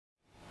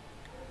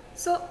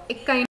So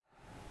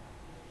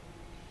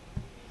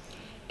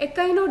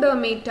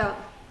echinodermata.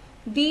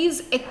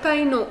 These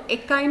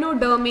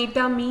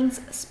echinodermata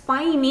means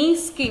spiny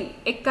skin.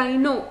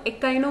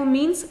 Echino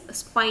means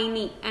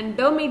spiny and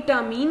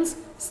dermata means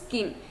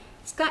skin.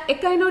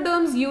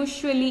 Echinoderms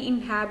usually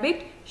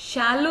inhabit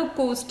shallow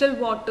coastal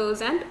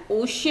waters and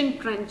ocean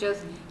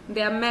trenches.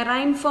 They are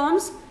marine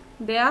forms.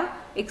 They are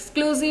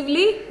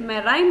exclusively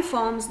marine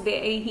forms.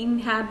 They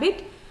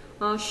inhabit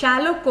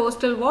shallow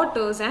coastal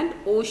waters and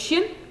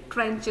ocean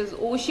trenches.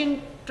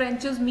 Ocean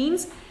trenches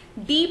means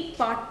deep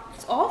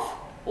parts of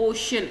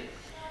ocean.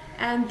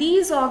 And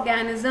these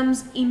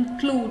organisms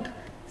include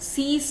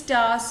sea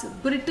stars,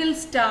 brittle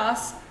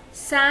stars,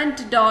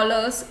 sand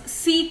dollars,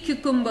 sea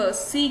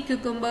cucumbers,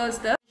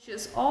 the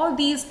fishes. All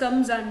these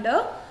comes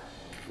under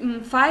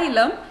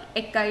phylum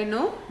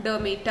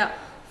Echinodermata.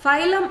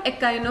 Phylum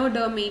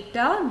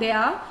Echinodermata, they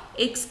are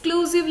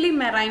exclusively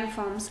marine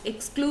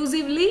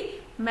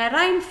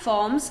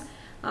forms.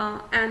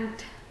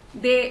 And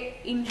they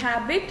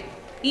inhabit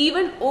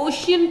even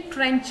ocean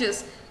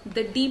trenches.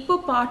 The deeper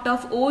part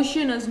of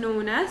ocean is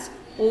known as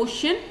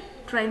ocean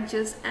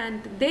trenches,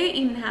 and they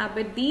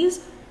inhabit these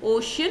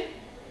ocean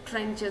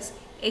trenches.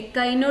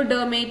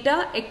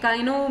 Echinodermata,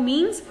 echino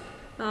means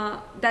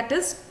that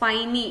is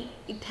spiny.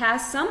 It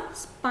has some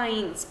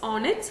spines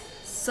on its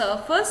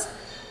surface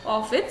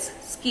of its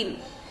skin.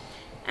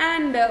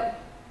 And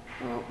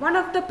one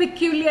of the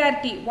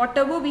peculiarity,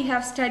 whatever we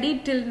have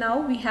studied till now,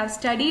 we have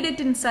studied it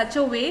in such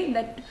a way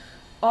that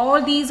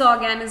all these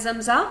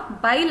organisms are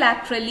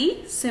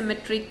bilaterally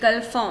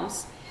symmetrical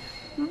forms.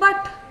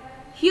 But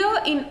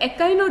here in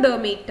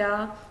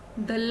Echinodermata,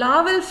 the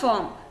larval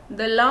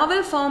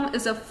form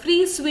is a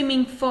free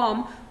swimming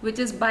form which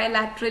is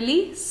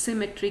bilaterally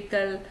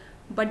symmetrical.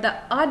 But the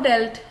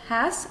adult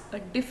has a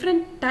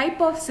different type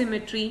of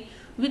symmetry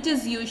which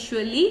is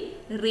usually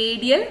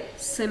radial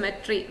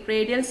symmetry.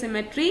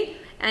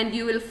 And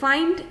you will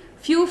find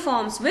few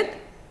forms with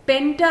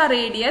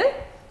pentaradial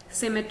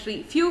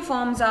symmetry. Few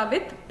forms are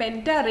with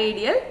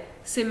pentaradial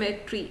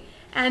symmetry,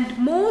 and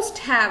most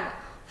have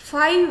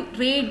 5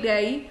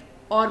 radii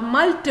or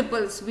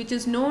multiples, which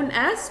is known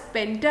as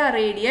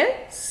pentaradial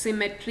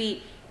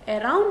symmetry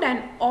around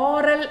an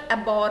oral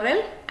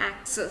aboral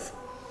axis.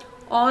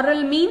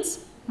 Oral means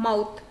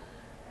mouth,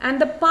 and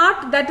the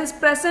part that is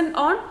present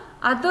on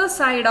other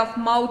side of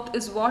mouth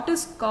is what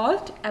is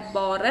called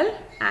aboral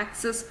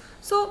axis.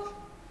 So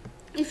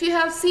if you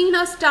have seen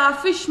a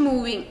starfish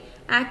moving,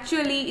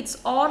 actually its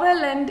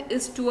oral end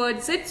is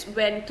towards its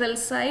ventral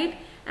side,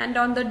 and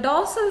on the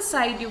dorsal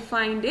side you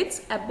find its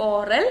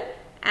aboral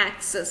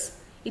axis.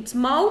 Its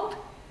mouth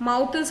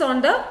is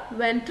on the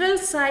ventral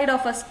side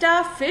of a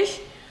starfish,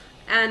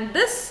 and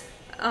this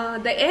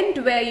the end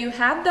where you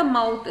have the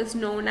mouth is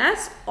known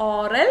as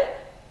oral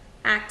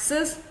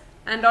axis,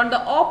 and on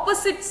the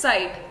opposite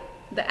side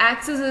the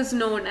axis is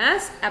known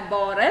as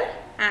aboral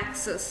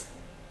axis.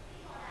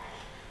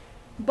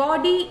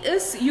 Body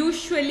is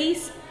usually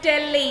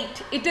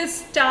stellate. It is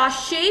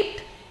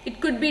star-shaped.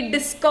 It could be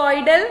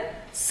discoidal,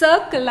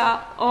 circular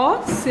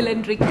or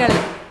cylindrical.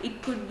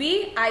 It could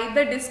be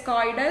either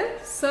discoidal,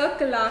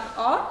 circular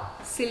or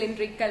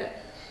cylindrical.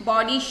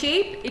 Body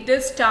shape, it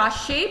is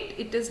star-shaped,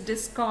 it is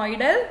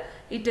discoidal,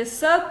 it is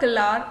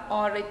circular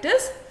or it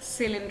is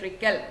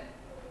cylindrical.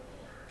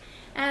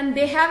 And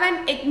they have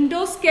an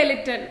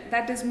endoskeleton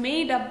that is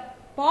made up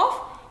of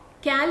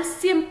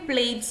calcium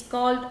plates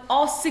called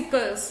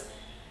ossicles,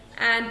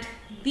 and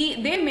they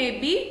may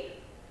be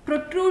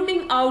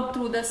protruding out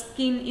through the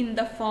skin in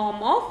the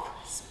form of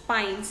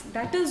spines.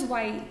 That is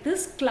why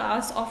this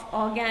class of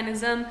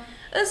organism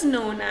is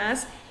known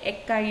as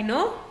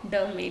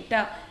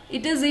Echinodermata.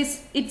 It is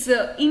its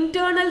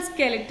internal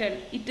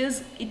skeleton. It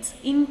is its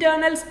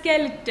internal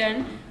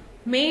skeleton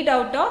made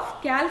out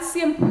of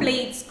calcium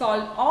plates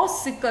called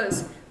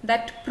ossicles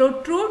that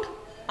protrude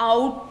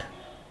out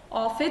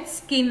of its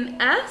skin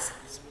as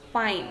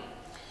spine.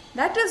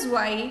 That is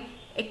why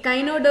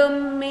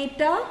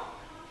Echinodermata,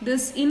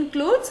 this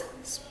includes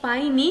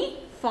spiny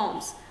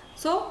forms.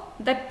 So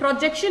that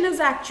projection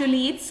is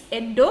actually its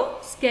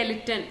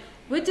endoskeleton,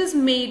 which is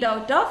made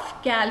out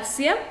of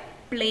calcium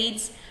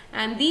plates,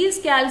 and these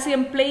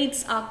calcium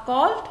plates are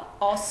called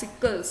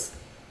ossicles.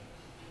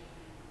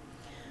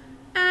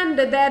 And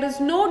there is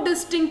no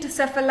distinct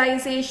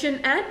cephalization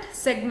and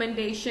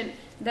segmentation.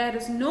 There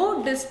is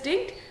no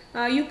distinct,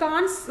 you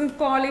can't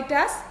call it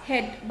as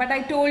head, but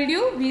I told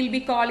you we will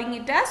be calling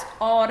it as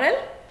oral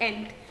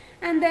end.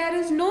 And there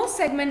is no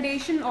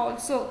segmentation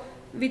also,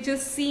 which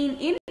is seen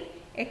in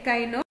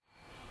Echino.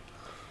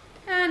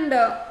 And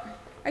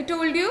I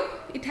told you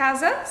it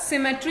has a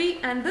symmetry,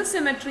 and this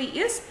symmetry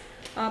is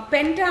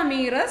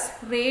pentamerous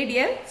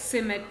radial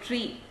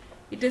symmetry.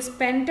 It is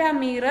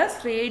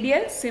pentamerous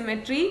radial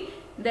symmetry.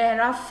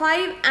 There are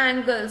 5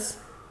 angles.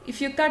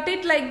 If you cut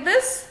it like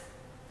this,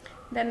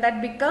 then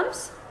that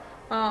becomes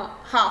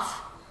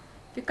half.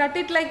 If you cut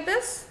it like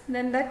this,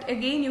 then that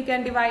again you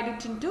can divide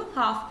it into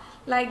half.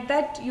 Like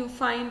that you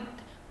find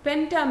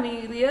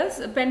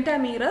pentamerous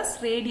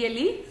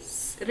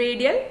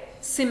radial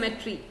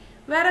symmetry.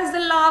 Whereas the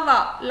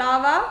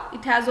lava,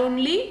 it has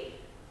only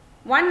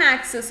one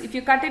axis. If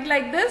you cut it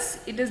like this,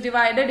 it is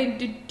divided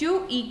into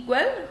two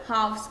equal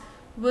halves,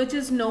 which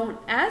is known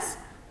as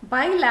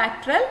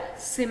bilateral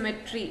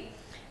symmetry.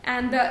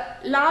 And the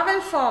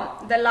larval form,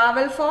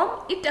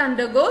 it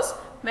undergoes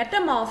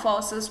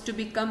metamorphosis to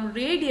become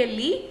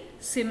radially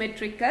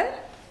symmetrical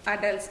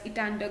adults. It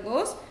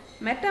undergoes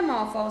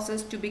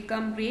metamorphosis to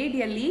become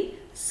radially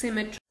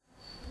symmetrical.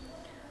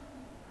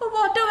 A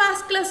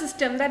water-vascular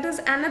system, that is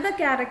another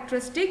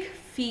characteristic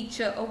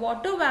feature. A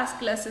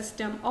water-vascular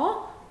system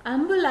or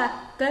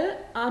ambulacral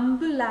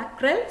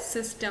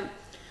system,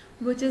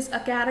 which is a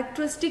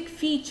characteristic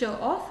feature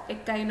of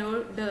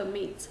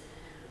echinodermates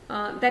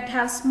that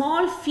have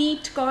small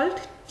feet called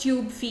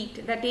tube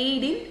feet that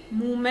aid in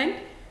movement,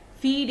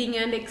 feeding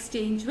and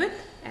exchange with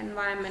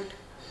environment.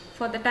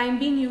 For the time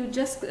being, you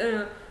just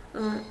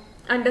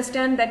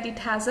understand that it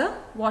has a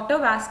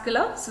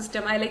water-vascular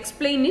system. I'll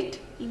explain it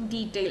in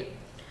detail.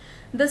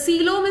 The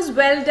coelom is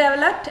well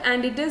developed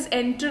and it is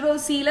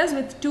enterocoelous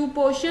with two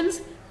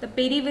portions, the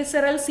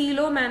perivisceral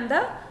coelom and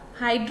the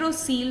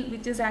hydrocele,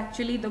 which is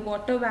actually the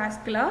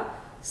water-vascular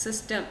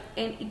system.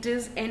 And it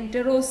is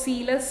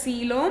enterocoelous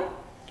coelom.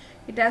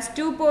 It has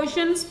two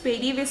portions,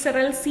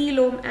 perivisceral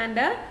coelom and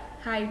a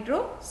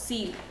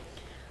hydrocele.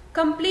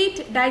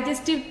 Complete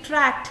digestive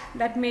tract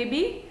that may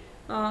be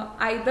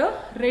either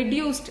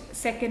reduced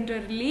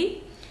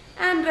secondarily,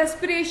 and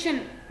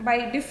respiration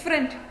by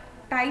different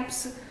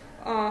types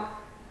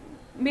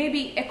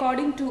maybe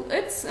according to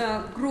its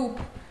group.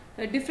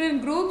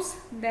 Different groups,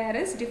 there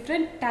is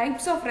different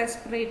types of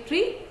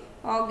respiratory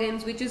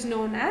organs, which is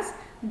known as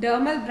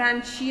dermal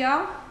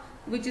branchia,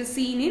 which is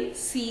seen in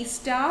sea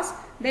stars.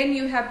 Then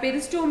you have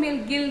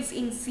peristomial gills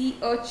in sea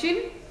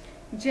urchin,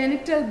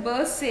 genital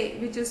bursae,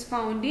 which is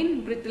found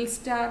in brittle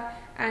star,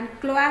 and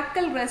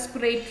cloacal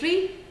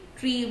respiratory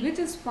tree, which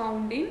is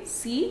found in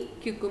sea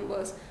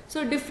cucumbers.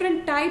 So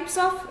different types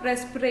of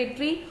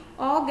respiratory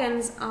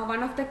organs are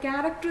one of the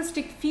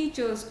characteristic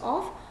features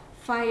of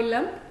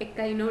phylum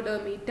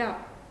Echinodermata.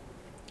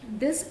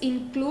 This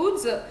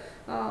includes,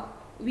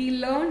 we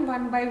learn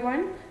one by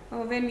one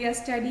when we are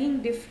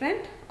studying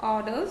different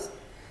orders.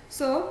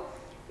 So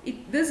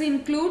this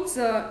includes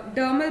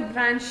dermal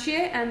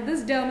branchiae, and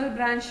this dermal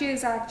branchiae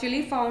is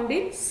actually found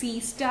in sea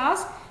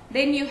stars.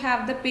 Then you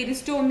have the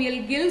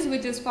peristomial gills,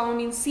 which is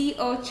found in sea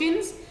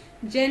urchins,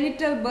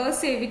 genital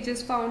bursae, which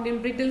is found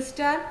in brittle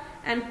star,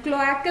 and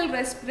cloacal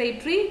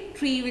respiratory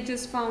tree, which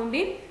is found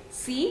in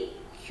sea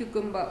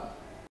cucumber.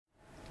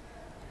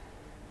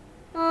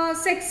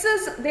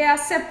 Sexes, they are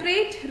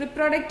separate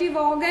reproductive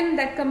organ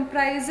that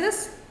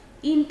comprises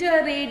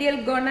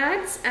interradial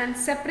gonads and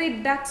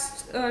separate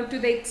ducts to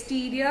the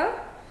exterior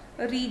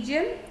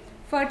region.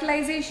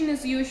 Fertilization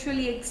is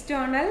usually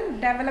external,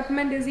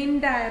 development is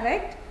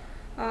indirect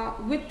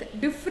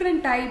with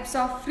different types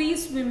of free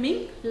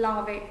swimming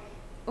larvae.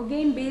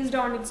 Again, based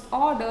on its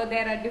order,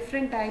 there are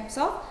different types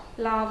of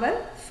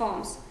larval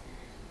forms.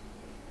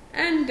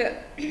 And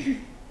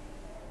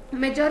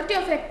majority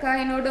of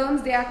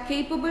echinoderms, they are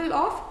capable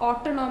of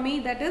autonomy,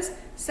 that is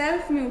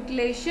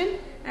self-mutilation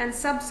and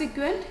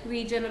subsequent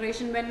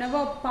regeneration. Whenever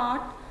a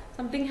part,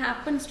 something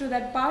happens to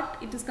that part,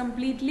 it is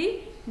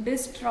completely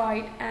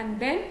destroyed and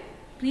then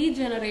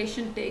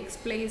regeneration takes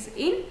place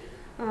in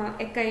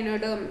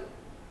echinoderm.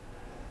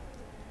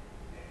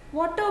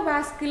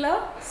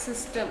 Water-vascular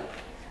system.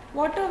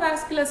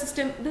 Water-vascular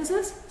system, this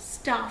is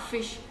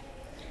starfish,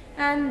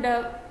 and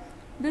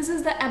this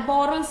is the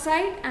aboral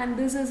side and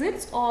this is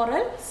its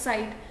oral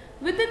side.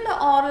 Within the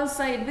oral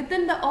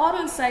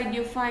side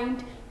you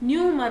find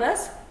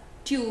numerous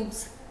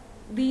tubes.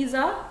 These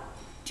are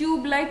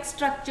tube-like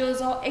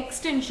structures or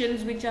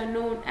extensions which are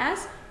known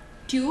as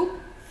tube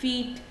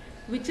feet,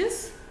 which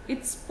is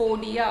its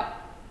podia.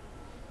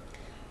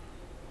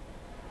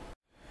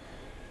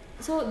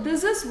 So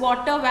this is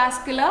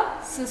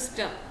water-vascular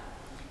system.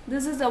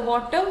 This is a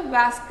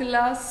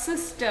water-vascular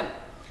system.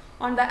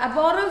 On the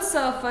aboral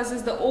surface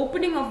is the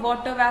opening of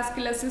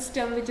water-vascular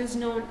system, which is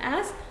known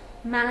as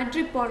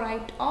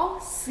madreporite or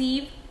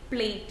sieve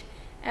plate.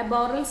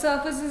 Aboral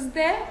surface is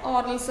there,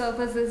 oral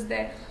surface is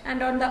there,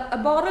 and on the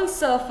aboral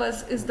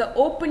surface is the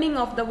opening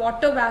of the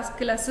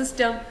water-vascular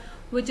system,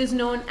 which is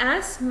known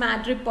as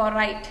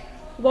madreporite.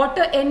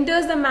 Water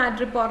enters the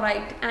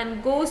madreporite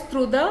and goes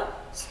through the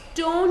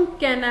stone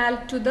canal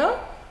to the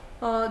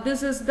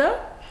this is the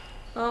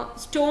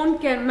stone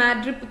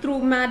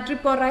through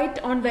madreporite.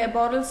 On the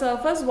aboral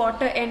surface,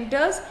 water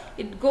enters,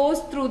 it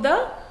goes through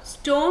the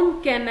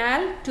stone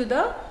canal to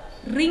the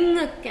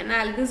ring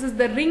canal. This is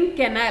the ring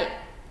canal.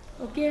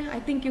 Okay, I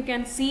think you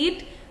can see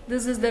it.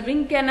 This is the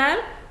ring canal,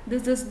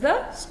 this is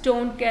the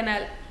stone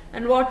canal,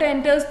 and water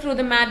enters through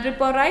the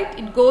madreporite,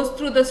 it goes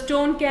through the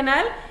stone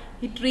canal,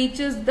 it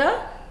reaches the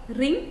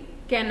ring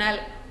canal.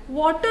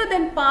 Water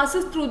then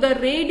passes through the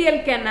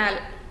radial canal.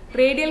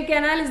 Radial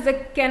canal is the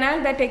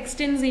canal that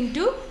extends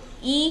into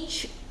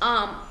each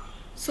arm.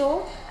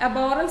 So,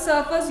 aboral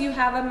surface you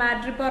have a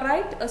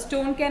madreporite, a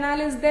stone canal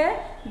is there.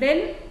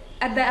 Then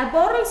at the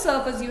aboral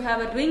surface you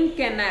have a ring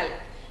canal.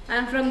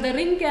 and from the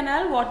ring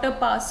canal water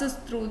passes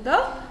through the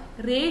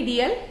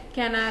radial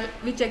canal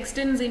which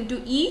extends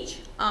into each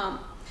arm.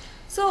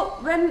 So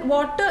when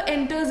water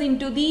enters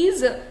into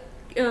these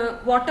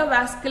water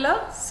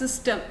vascular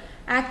system,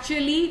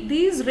 actually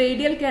these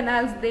radial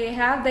canals, they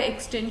have the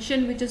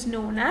extension which is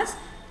known as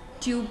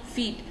tube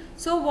feet.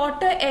 So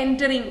water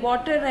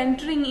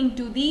entering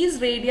into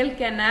these radial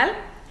canal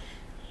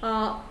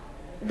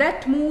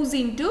that moves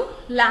into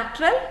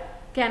lateral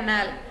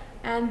canal,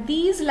 and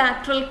these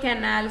lateral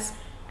canals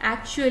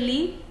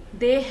actually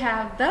they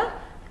have the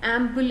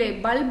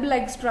ampullae, bulb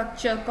like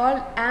structure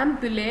called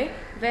ampullae,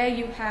 where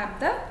you have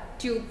the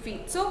tube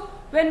feet. So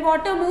when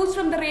water moves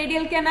from the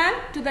radial canal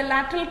to the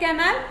lateral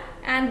canal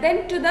and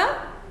then to the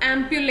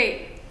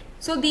ampullae,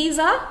 so these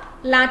are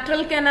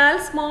lateral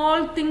canals,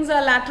 small things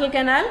are lateral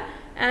canal,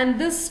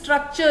 and this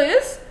structure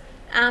is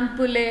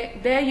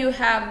ampullae, there you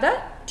have the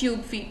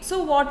tube feet.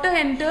 So water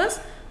enters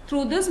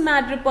through this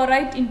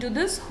madreporite into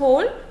this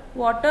whole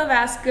water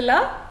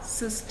vascular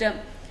system,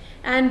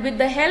 and with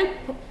the help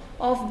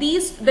of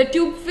these, the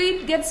tube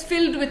feet gets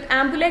filled with,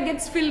 ampullae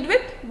gets filled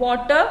with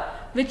water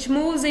which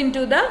moves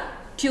into the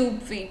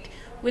tube feet.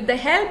 With the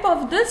help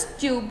of this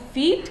tube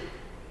feet,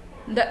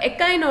 the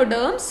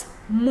echinoderms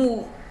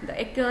move. The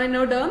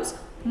echinoderms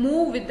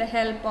move with the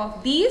help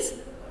of these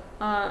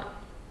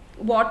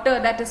water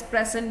that is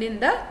present in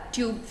the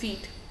tube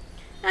feet.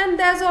 And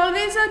there's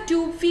always a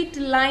tube feet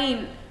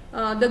line.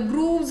 The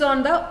grooves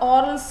on the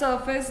oral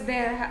surface,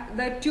 there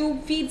the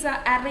tube feet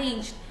are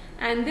arranged,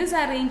 and this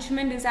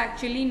arrangement is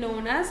actually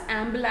known as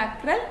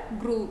ambulacral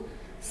groove.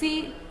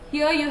 See,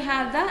 here you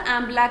have the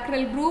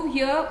ambulacral groove,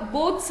 here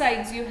both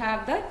sides you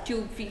have the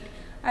tube feet.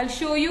 I'll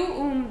show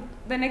you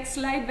the next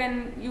slide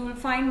when you will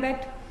find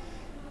that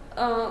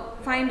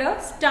find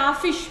a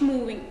starfish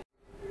moving.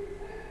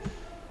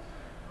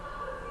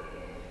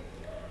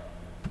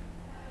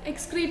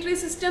 Excretory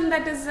system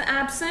that is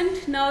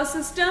absent, nerve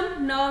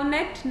system, nerve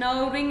net,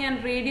 nerve ring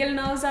and radial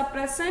nerves are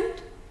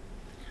present.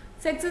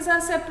 Sexes are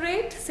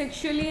separate,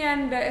 sexually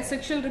and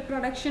sexual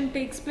reproduction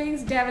takes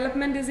place,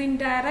 development is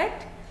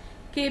indirect,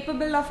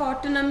 capable of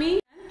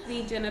autonomy and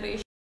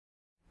regeneration.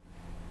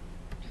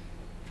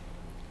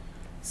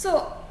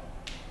 So,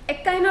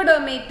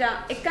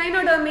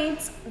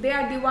 echinodermates, they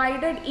are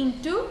divided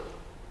into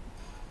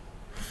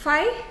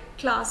 5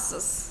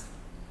 classes.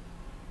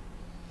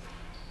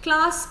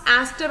 Class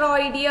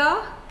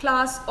Asteroidea,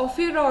 class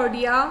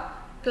Ophiuroidea,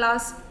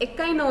 class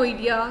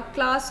Echinoidea,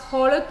 class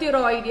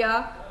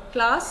Holothuroidea,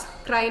 class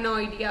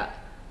Crinoidea.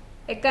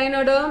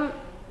 Echinoderms,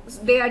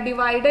 they are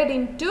divided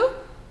into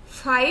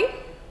 5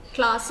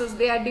 classes.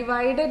 They are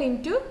divided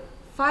into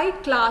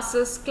 5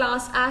 classes.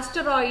 Class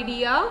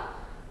Asteroidea,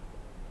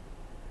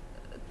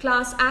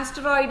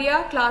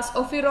 class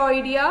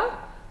Ophiuroidea,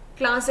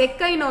 class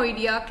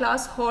Echinoidea,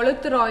 class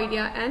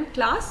Holothuroidea and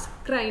class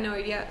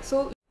Crinoidea.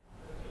 So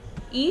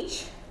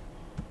each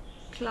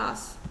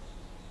class.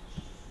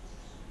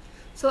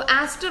 So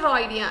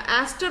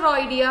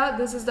Asteroidea,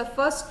 this is the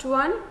first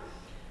one.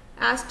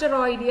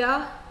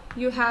 Asteroidea,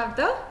 you have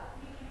the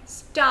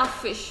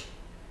starfish,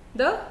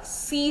 the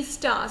sea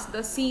stars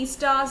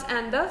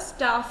and the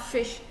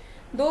starfish.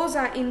 Those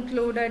are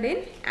included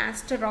in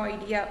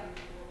Asteroidea.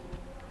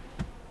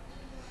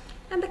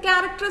 And the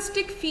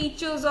characteristic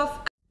features of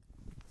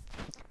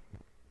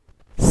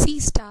sea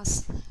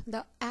stars,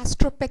 the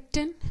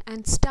astropecten,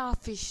 and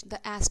starfish,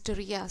 the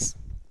asterias.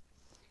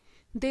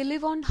 They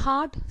live on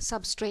hard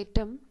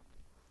substratum.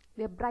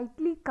 They are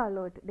brightly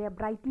colored.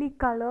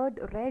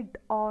 Red,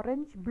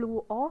 orange,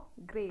 blue or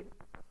grey.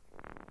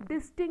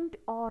 Distinct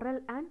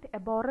oral and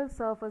aboral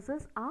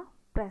surfaces are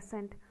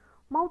present.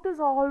 Mouth is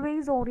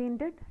always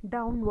oriented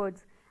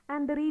downwards,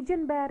 and the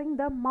region bearing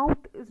the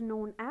mouth is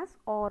known as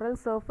oral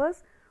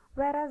surface,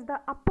 whereas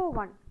the upper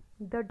one,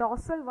 the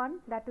dorsal one,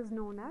 that is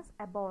known as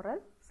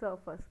aboral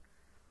surface.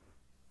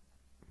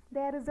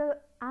 There is a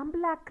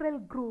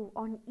ambulacral groove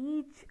on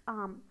each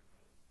arm.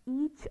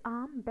 Each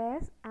arm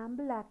bears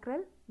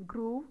ambulacral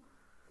groove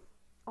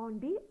on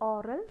the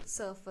oral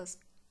surface.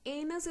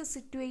 Anus is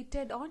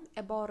situated on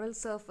aboral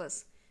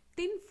surface.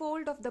 Thin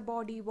fold of the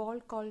body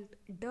wall called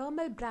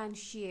dermal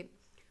branchiae,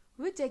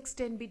 which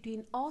extend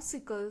between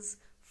ossicles,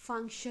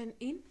 function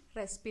in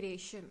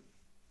respiration.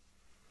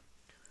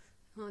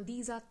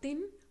 These are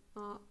thin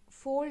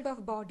fold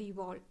of body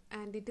wall,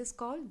 and it is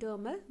called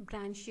dermal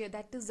branchiae.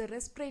 That is the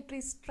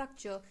respiratory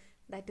structure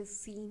that is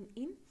seen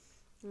in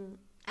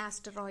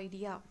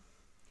Asteroidea.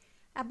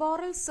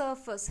 Aboral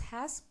surface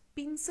has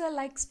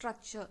pincer-like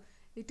structure.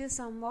 It is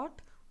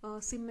somewhat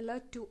similar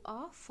to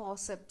a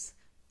forceps.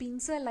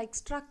 Pincer-like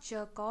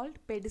structure called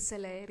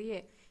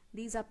pedicellariae.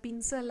 These are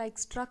pincer-like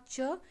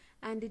structure,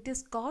 and it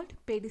is called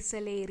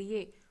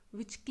pedicellariae,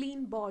 which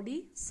clean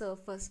body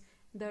surface.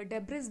 The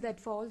debris that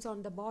falls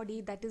on the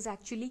body, that is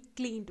actually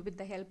cleaned with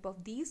the help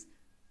of these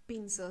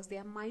pincers. They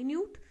are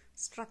minute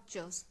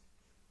structures.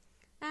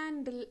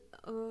 And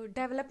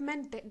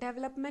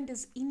development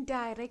is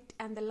indirect,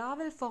 and the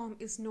larval form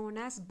is known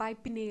as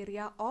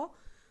bipinnaria or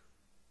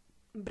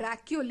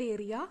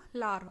brachyolaria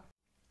larva.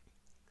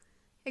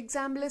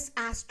 Example is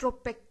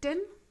astropecten.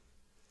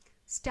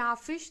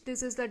 Starfish,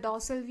 this is the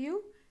dorsal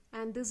view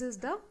and this is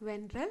the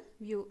ventral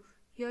view.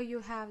 Here you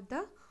have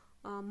the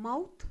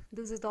mouth,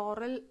 this is the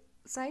oral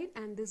side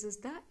and this is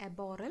the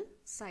aboral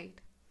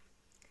side.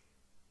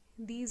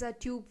 These are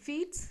tube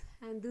feet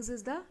and this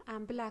is the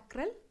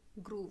ambulacral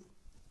groove.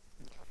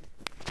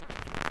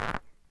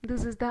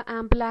 This is the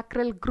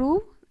ambulacral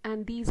groove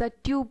and these are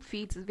tube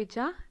feet which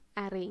are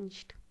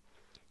arranged.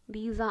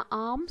 These are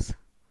arms.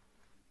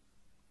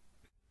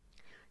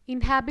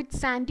 Inhabit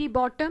sandy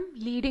bottom,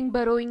 leading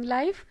burrowing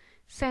life.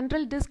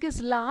 Central disc is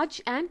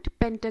large and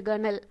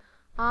pentagonal.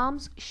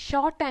 Arms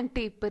short and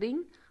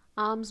tapering.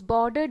 Arms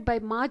bordered by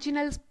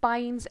marginal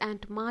spines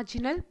and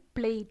marginal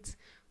plates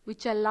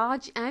which are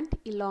large and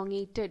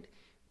elongated.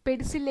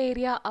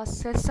 Pedicellarea are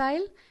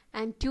sessile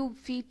and tube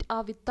feet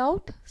are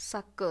without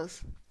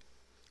suckers.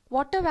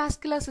 Water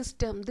vascular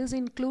system. This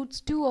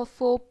includes 2 or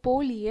 4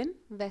 Polian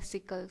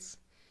vesicles.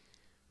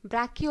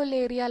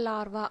 Brachyolaria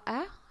larvae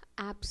are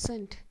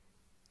absent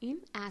in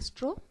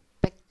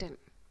Astropecten,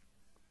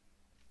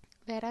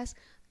 whereas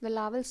the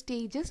larval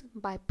stage is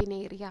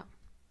Bipinnaria.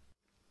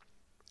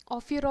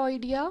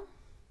 Ophiuroidea,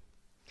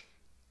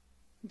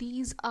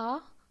 these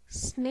are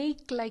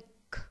snake-like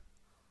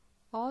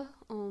or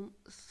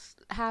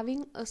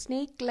having a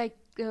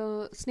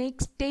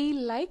snake's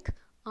tail-like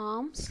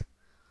arms.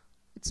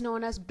 It's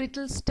known as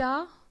brittle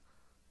star,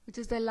 which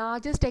is the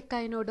largest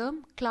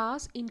echinoderm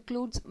class,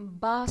 includes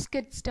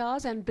basket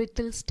stars and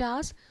brittle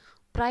stars.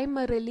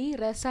 Primarily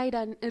reside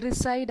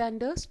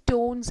under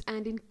stones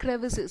and in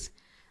crevices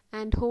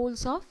and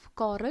holes of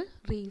coral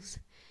reefs.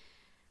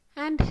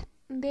 And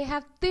they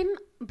have thin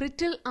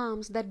brittle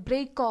arms that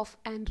break off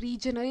and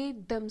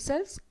regenerate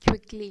themselves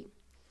quickly.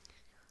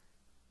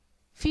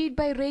 Feed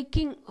by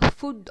raking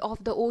food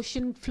off the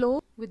ocean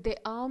floor with their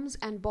arms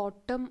and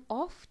bottom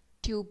of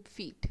tube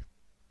feet.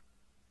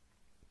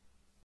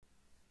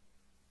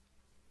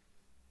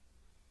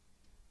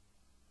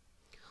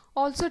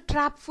 Also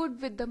trap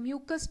food with the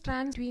mucus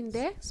strands between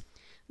there.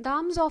 The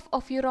arms of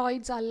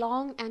ophiuroids are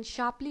long and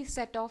sharply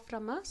set off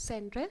from a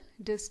central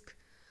disc.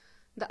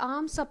 The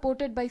arms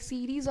supported by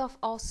series of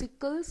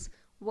ossicles,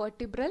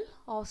 vertebral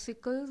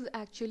ossicles,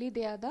 actually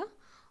they are the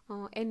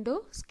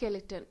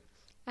endoskeleton.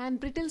 And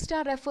brittle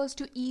star refers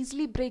to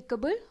easily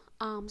breakable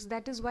arms,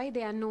 that is why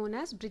they are known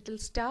as brittle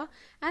star.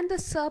 And the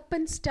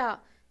serpent star,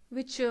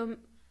 which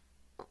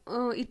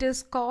it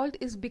is called,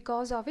 is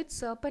because of its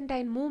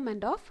serpentine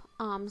movement of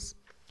arms.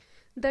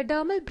 The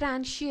dermal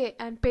branchiae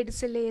and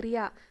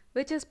pedicellaria,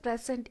 which is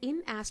present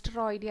in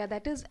Asteroidea,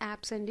 that is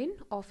absent in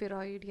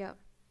Ophiuroidea.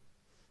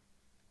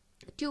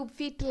 Tube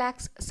feet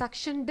lacks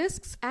suction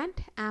discs and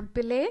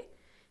ampullae.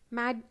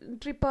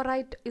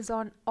 Madreporite is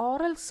on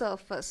oral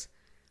surface.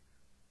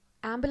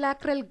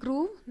 Ambulacral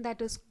groove,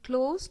 that is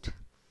closed.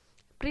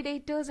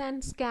 Predators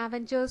and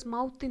scavengers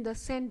mouth in the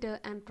center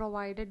and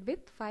provided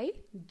with 5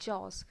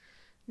 jaws.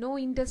 No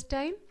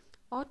intestine.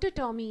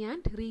 Autotomy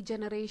and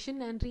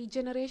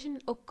regeneration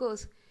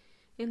occurs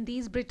in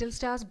these brittle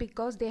stars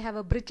because they have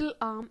a brittle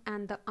arm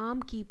and the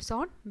arm keeps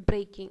on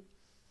breaking.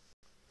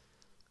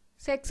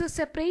 Sexes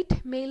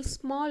separate, males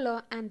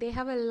smaller, and they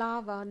have a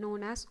larva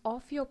known as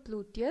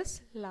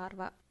Ophiopluteus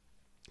larva.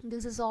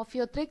 This is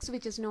Ophiothrix,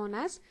 which is known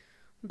as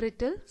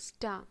brittle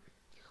star.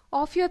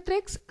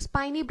 Ophiothrix,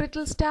 spiny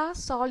brittle star,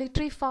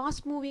 solitary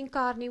fast moving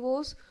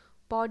carnivores,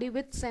 body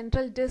with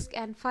central disc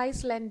and 5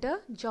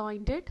 slender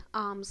jointed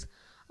arms.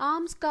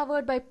 Arms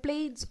covered by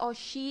plates or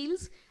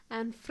shields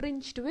and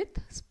fringed with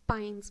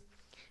spines.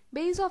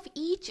 Base of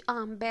each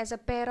arm bears a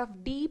pair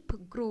of deep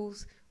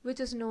grooves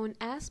which is known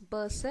as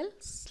bursal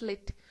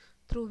slit,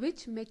 through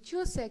which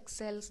mature sex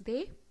cells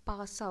they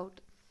pass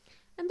out.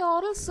 And the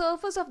oral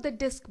surface of the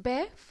disc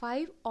bear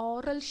 5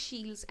 oral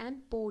shields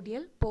and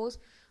podial pores,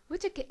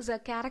 which is a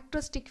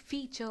characteristic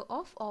feature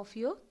of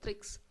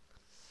Ophiothrix.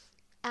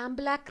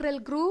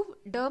 Ambulacral groove,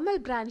 dermal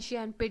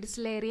branchia and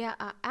pedicellaria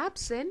are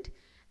absent,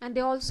 and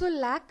they also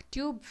lack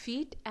tube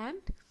feet and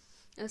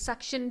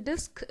suction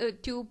disc,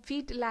 tube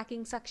feet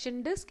lacking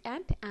suction disc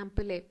and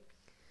ampullae.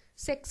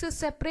 Sexes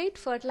separate,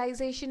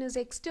 fertilization is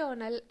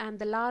external, and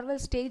the larval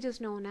stage is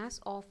known as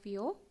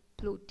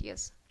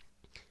Ophiopluteus.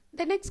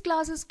 The next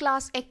class is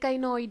class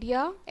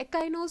Echinoidea.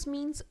 Echinos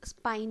means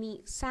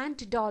spiny,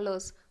 sand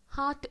dollars,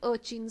 heart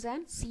urchins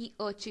and sea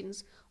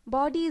urchins.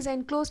 Body is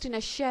enclosed in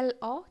a shell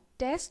or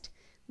test.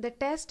 The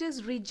test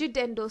is rigid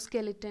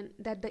endoskeleton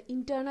that the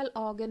internal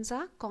organs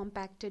are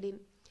compacted in.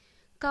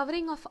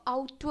 Covering of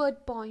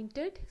outward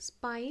pointed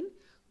spine,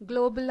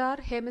 globular,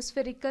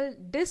 hemispherical,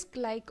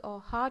 disc-like or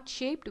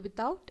heart-shaped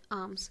without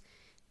arms.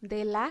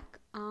 They lack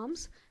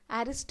arms.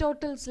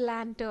 Aristotle's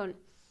lantern,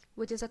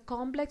 which is a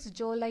complex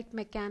jaw-like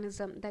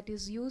mechanism that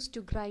is used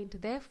to grind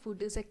their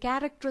food, is a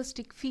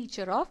characteristic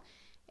feature of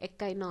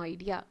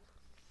Echinoidea.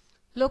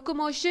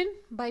 Locomotion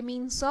by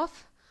means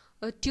of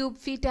tube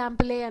feet,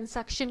 ampullae and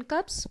suction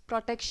cups.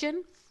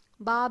 Protection,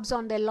 barbs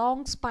on their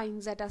long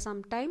spines that are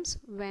sometimes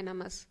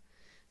venomous.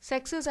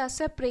 Sexes are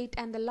separate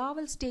and the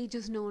larval stage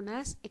is known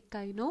as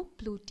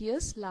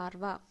Echinopluteus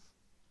larva.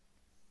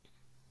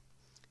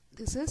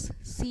 This is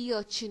sea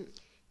urchin.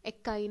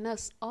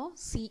 echinus or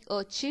sea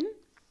urchin.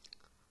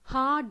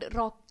 Hard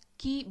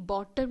rocky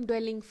bottom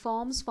dwelling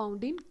forms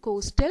found in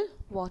coastal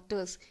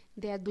waters.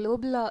 They are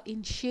globular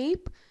in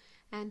shape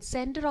and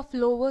center of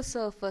lower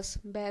surface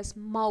bears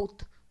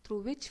mouth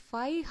through which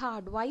 5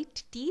 hard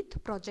white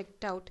teeth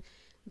project out.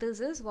 This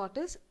is what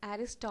is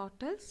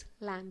Aristotle's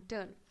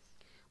lantern.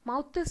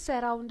 Mouth is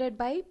surrounded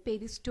by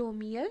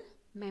peristomial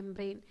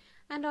membrane,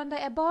 and on the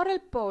aboral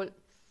pole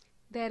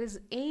there is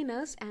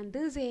anus, and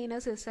this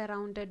anus is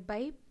surrounded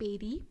by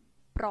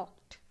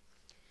periprocte.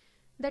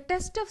 The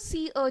test of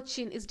sea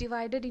urchin is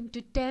divided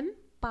into 10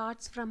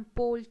 parts from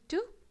pole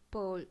to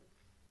pole.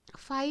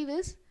 5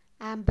 is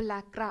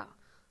ambulacra,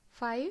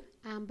 5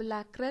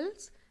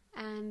 ambulacrals,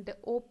 and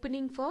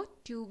opening for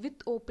tube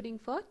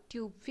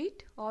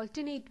feet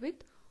alternate with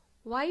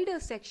wider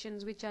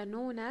sections which are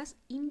known as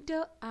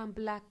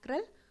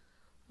interambulacral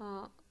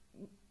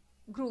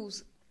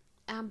grooves.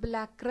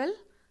 Ambulacral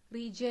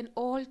region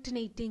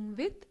alternating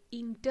with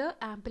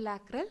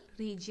interambulacral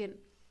region.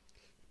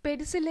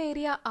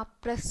 Pedicellaria are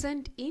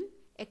present in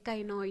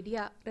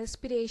echinoidea.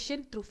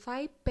 Respiration through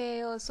 5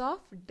 pairs of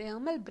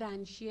dermal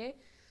branchiae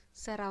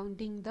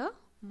surrounding the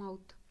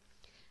mouth.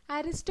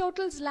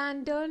 Aristotle's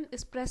lantern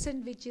is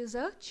present, which is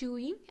a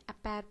chewing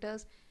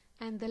apparatus,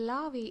 and the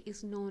larvae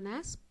is known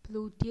as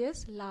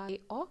Pluteus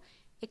larvae or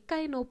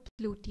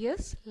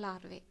Echinopluteus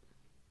larvae.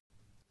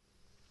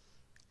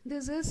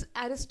 This is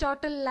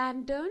Aristotle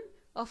lantern,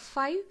 a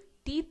 5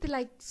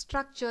 teeth-like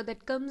structure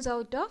that comes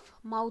out of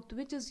mouth,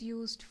 which is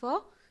used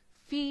for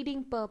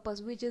feeding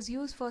purpose,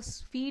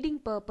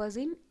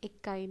 in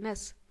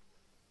echinus.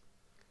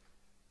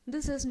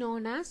 This is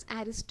known as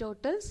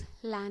Aristotle's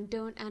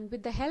lantern, and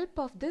with the help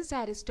of this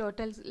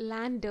Aristotle's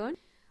lantern,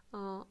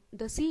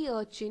 the sea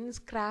urchin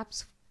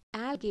scraps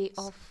algae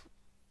off.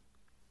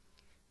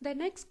 The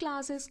next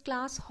class is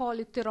class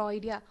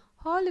Holothuriidea.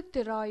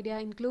 Holothuriidea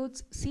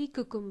includes sea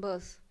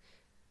cucumbers.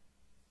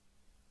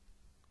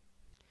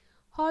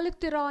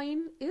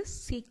 Holothurian is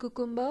sea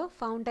cucumber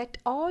found at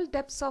all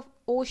depths of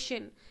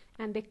ocean,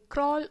 and they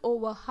crawl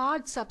over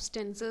hard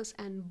substances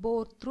and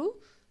bore through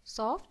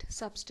soft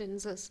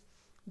substances.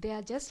 They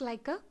are just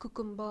like a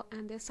cucumber,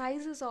 and their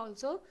size is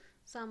also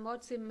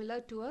somewhat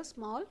similar to a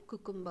small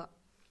cucumber.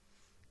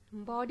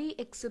 Body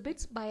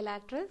exhibits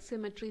bilateral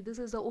symmetry. This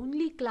is the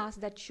only class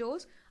that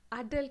shows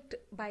adult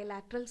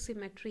bilateral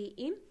symmetry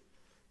in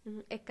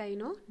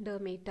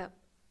echinodermata.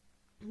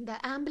 The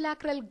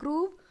ambulacral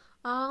groove,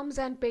 arms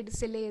and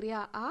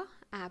pedicellaria are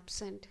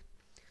absent.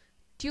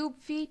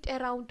 Tube feet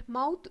around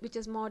mouth, which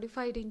is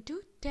modified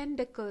into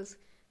tentacles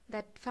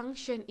that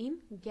function in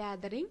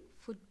gathering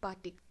food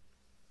particles.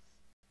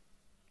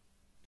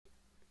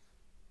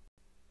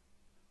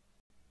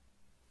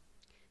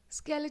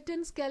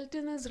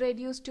 Skeleton is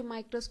reduced to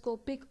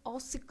microscopic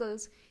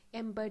ossicles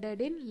embedded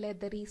in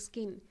leathery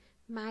skin.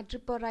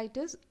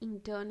 Madreporites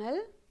internal,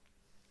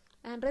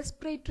 and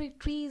respiratory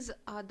trees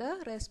are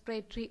the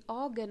respiratory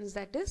organs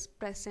that is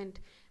present.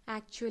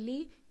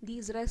 Actually,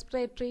 these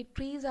respiratory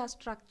trees are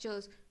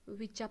structures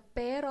which are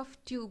pair of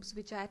tubes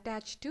which are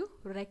attached to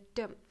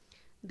rectum.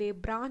 They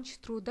branch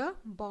through the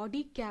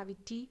body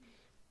cavity,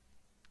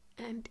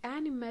 and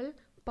animal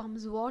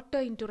pumps water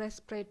into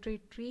respiratory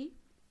tree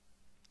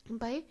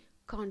by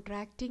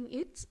contracting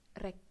its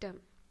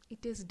rectum.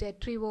 It is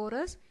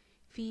detrivorous,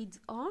 feeds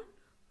on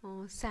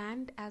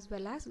sand as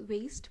well as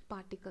waste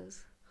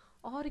particles.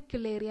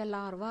 Auricularia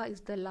larva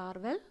is the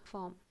larval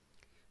form.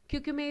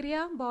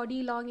 Cucumaria, body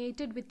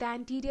elongated with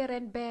anterior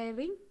end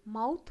bearing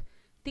mouth,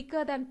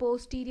 thicker than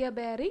posterior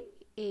bearing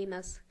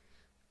anus.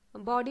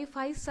 Body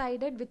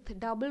 5-sided with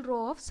double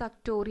row of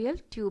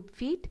suctorial tube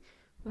feet.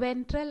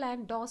 Ventral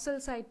and dorsal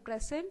side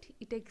present.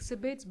 It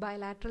exhibits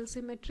bilateral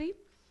symmetry.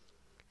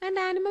 And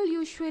animal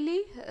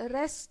usually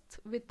rests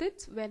with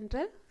its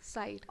ventral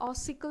side.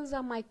 Ossicles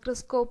are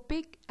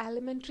microscopic.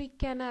 Alimentary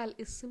canal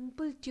is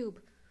simple tube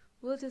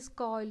which is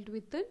coiled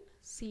within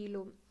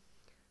coelom.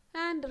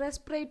 And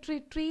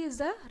respiratory tree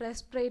is a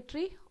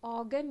respiratory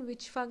organ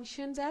which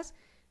functions as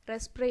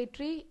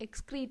respiratory,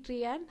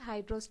 excretory and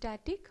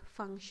hydrostatic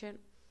function.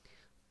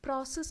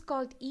 Process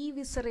called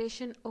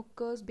evisceration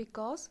occurs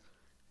because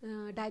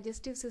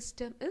digestive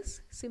system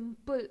is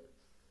simple,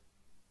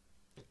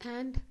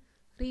 and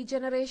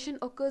regeneration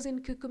occurs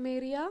in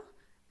Cucumaria,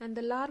 and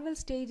the larval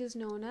stage is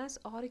known as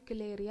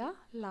Auricularia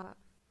larva.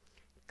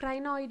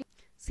 Crinoidea,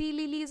 sea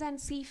lilies and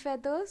sea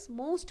feathers,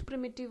 most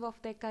primitive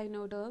of the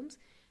echinoderms,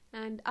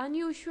 and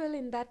unusual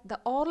in that the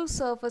oral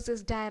surface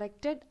is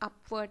directed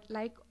upward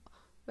like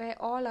where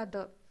all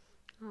other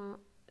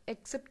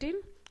except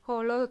in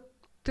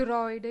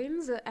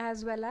holothuroidins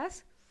as well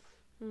as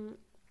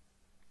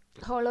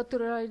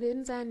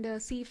holothuroidins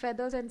and sea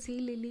feathers and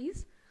sea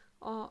lilies.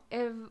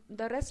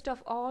 The rest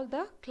of all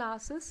the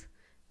classes,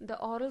 the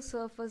oral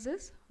surface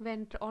is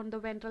on the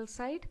ventral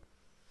side.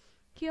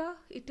 Here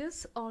it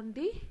is on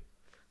the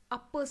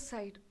upper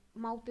side.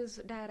 Mouth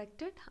is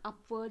directed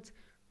upwards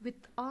with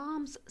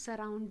arms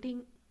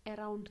surrounding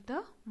around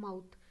the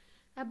mouth.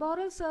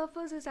 Aboral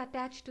surface is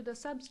attached to the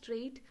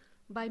substrate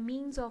by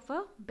means of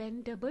a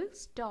bendable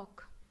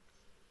stalk.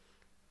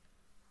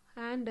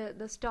 and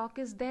the stalk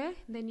is there.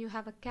 Then you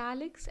have a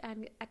calyx,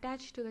 and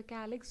attached to the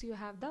calyx you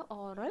have the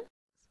oral.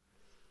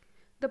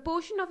 The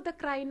portion of the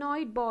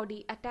crinoid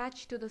body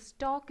attached to the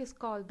stalk is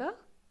called the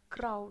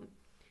crown.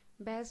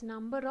 Bears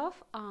number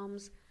of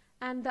arms,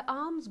 and the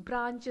arms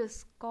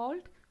branches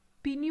called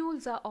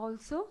pinnules are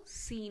also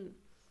seen.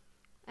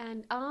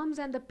 And arms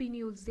and the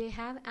pinnules, they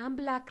have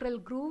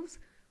ambulacral grooves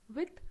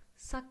with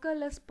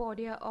suckerless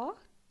podia or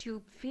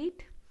tube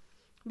feet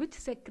which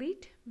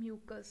secrete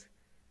mucus.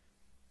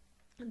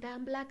 The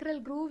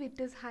ambulacral groove, it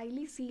is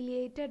highly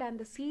ciliated, and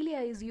the cilia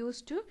is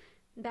used to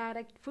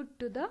direct food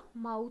to the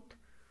mouth.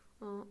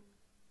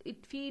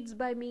 It feeds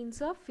by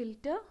means of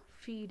filter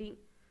feeding.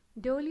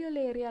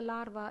 Doliolaria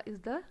larva is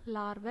the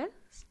larval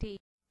stage.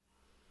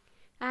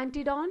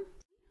 Antedon,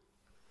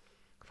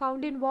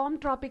 found in warm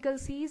tropical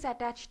seas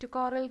attached to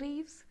coral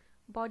reefs.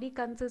 Body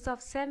consists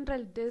of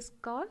central disc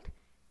called,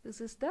 this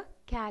is the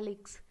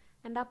calyx,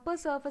 and upper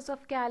surface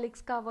of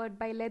calyx covered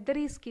by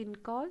leathery skin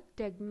called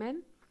tegmen.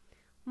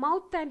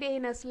 Mouth and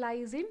anus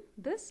lies in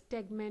this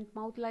tegment.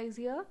 Mouth lies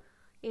here,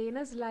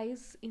 anus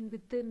lies in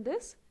within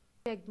this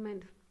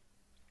tegment,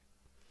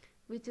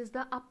 which is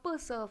the upper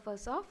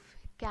surface of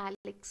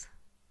calyx.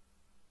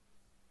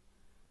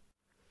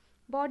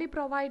 Body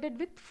provided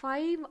with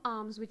 5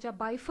 arms which are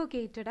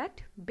bifurcated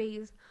at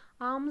base.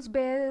 Arms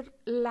bear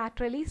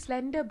laterally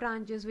slender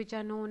branches which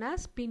are known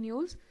as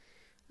pinnules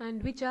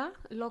and which are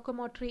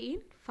locomotory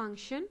in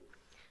function.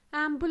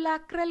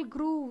 Ambulacral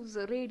grooves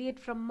radiate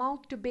from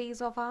mouth to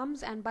base of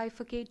arms and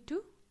bifurcate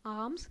to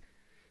arms.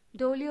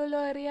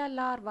 Doliolaria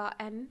larva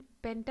and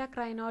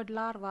pentacrinoid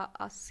larva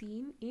are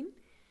seen in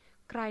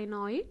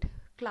crinoid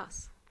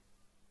class.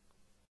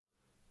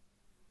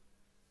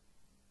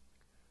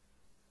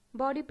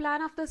 Body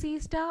plan of the sea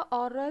star: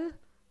 oral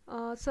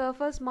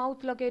surface,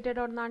 mouth located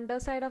on the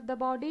underside of the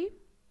body.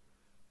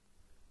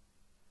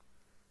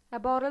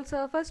 Aboral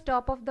surface,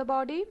 top of the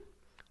body.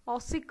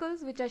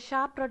 Ossicles, which are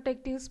sharp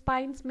protective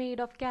spines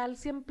made of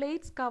calcium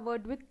plates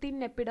covered with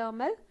thin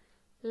epidermal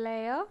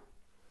layer.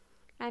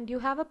 And you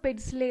have a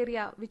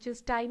peduncularia, which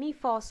is tiny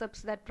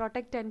forceps that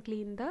protect and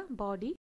clean the body.